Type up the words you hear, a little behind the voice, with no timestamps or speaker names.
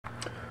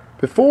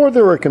Before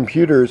there were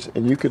computers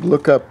and you could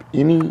look up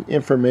any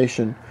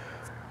information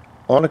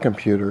on a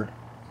computer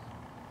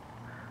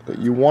that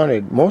you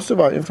wanted, most of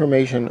our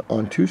information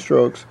on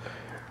two-strokes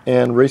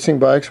and racing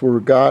bikes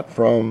were got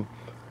from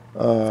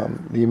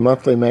the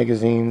monthly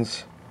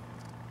magazines,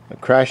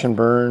 Crash and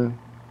Burn,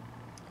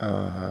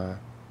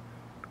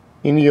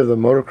 any of the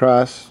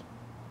motocross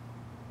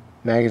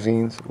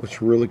magazines,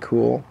 which were really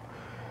cool.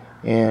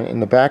 And in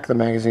the back of the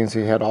magazines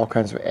they had all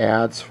kinds of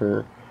ads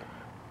for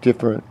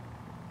different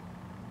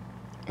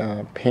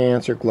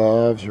pants or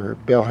gloves or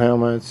bell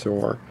helmets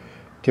or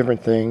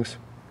different things,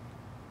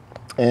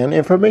 and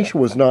information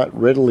was not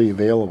readily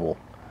available.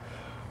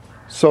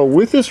 So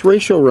with this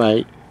ratio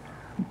right,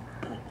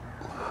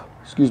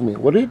 excuse me,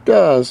 what it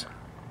does,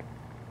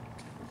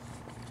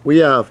 we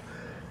have,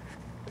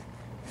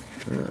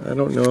 I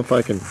don't know if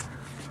I can,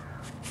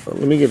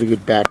 let me get a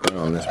good background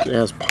on this. It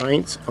has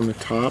pints on the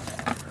top.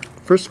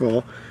 First of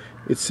all,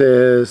 it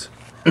says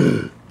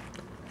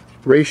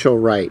ratio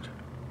right,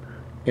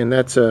 and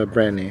that's a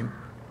brand name.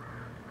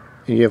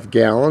 And you have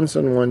gallons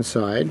on one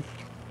side.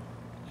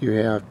 You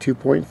have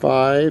 2.5,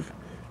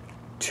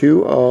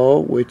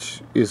 2.0,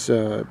 which is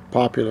a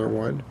popular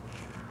one,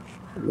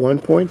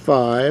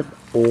 1.5,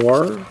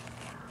 or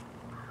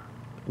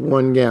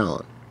 1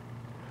 gallon.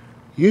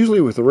 Usually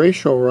with the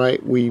ratio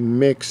right, we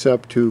mix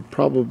up to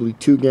probably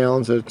 2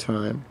 gallons at a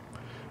time,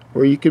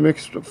 or you can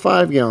mix up to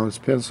 5 gallons,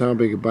 depends on how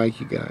big a bike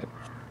you got.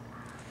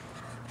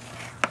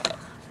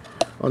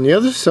 On the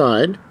other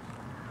side,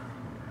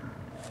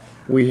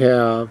 we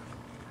have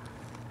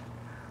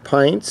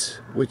pints,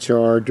 which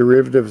are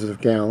derivatives of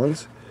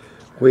gallons.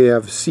 We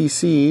have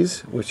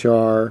cc's, which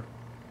are,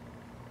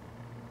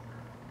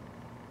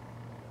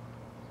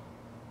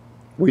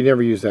 we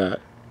never use that.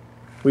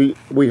 We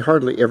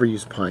hardly ever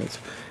use pints.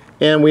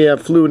 And we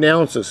have fluid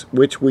ounces,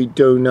 which we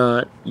do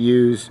not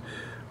use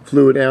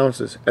fluid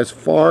ounces as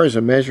far as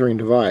a measuring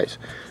device.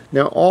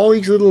 Now all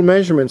these little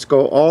measurements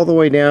go all the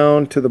way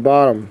down to the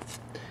bottom,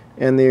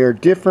 and they are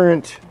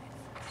different.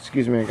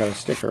 Excuse me, I got a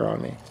sticker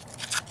on me.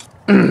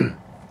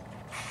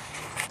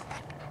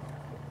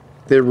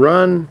 They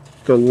run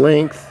the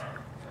length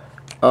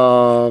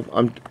of,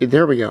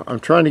 there we go, I'm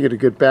trying to get a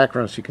good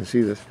background so you can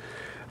see this.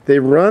 They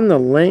run the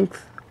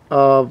length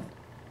of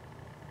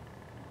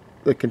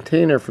the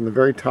container from the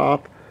very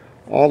top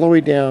all the way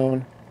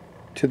down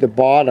to the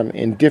bottom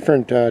in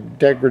different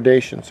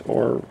degradations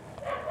or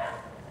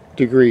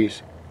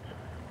degrees.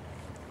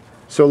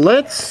 So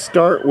let's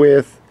start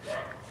with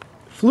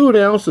fluid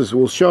ounces.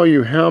 Will show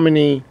you how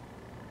many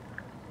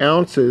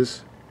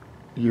ounces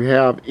you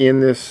have in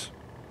this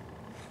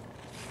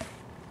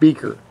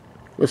beaker.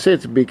 Let's say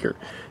it's a beaker.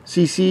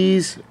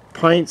 cc's,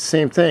 pints,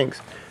 same things.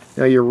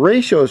 Now your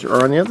ratios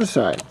are on the other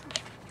side,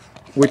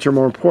 which are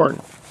more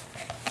important.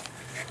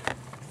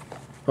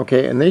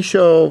 Okay, and they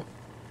show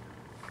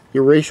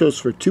your ratios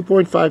for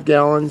 2.5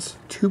 gallons,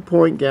 2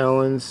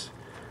 gallons,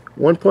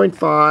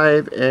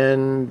 1.5,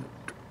 and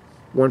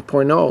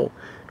 1.0.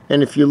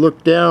 And if you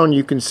look down,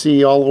 you can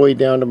see all the way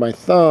down to my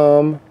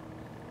thumb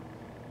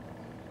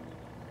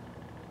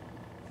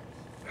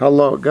how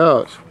low it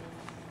goes.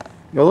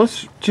 Now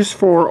let's, just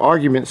for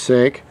argument's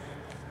sake,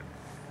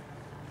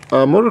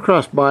 a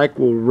motocross bike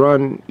will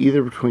run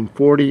either between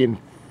 40 and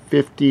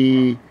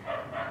 50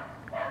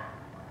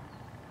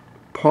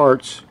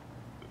 parts,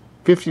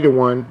 50 to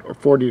 1 or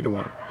 40 to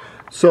 1.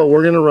 So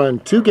we're going to run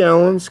 2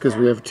 gallons because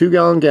we have a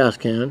 2-gallon gas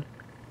can,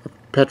 or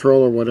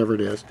petrol or whatever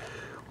it is.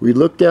 We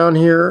look down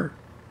here,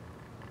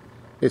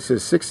 it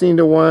says 16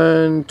 to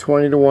 1,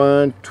 20 to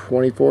 1,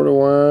 24 to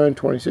 1,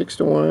 26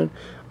 to 1.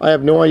 I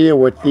have no idea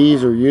what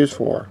these are used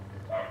for.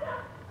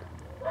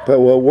 But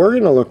what we're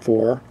going to look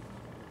for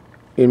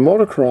in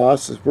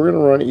motocross is we're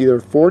going to run either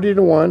 40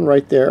 to 1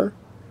 right there,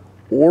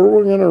 or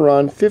we're going to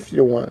run 50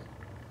 to 1.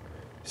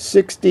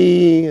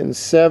 60 and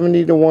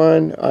 70 to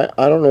 1.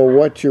 I don't know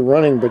what you're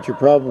running, but you're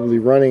probably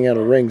running out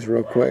of rings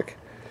real quick.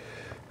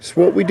 So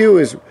what we do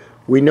is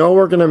we know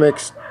we're going to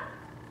mix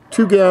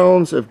 2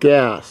 gallons of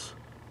gas.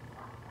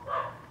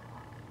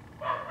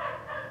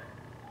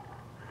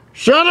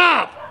 Shut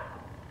up!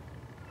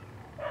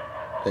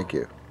 Thank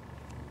you.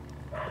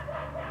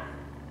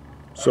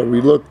 So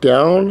we look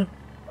down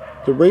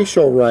the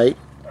ratio right.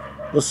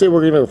 Let's say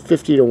we're going to go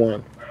 50 to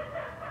 1.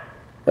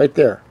 Right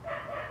there.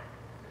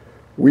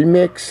 We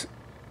mix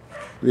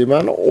the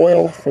amount of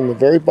oil from the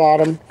very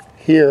bottom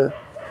here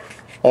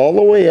all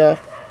the way up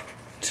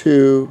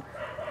to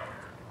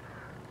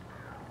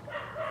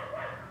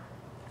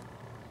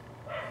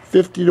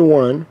 50 to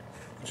 1,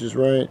 which is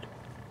right.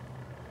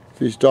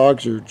 These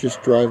dogs are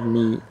just driving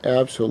me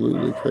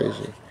absolutely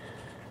crazy.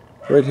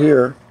 Right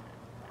here,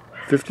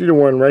 50 to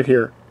 1 right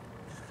here.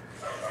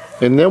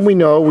 And then we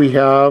know we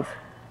have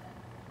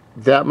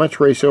that much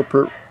ratio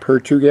per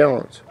 2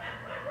 gallons.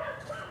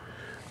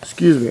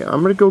 Excuse me,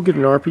 I'm going to go get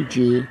an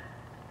RPG,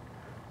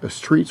 a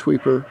street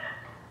sweeper,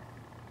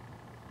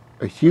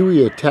 a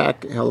Huey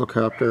attack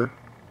helicopter,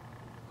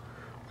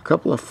 a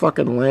couple of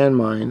fucking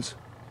landmines,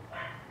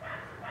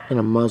 and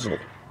a muzzle.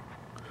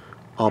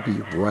 I'll be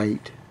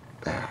right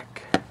back.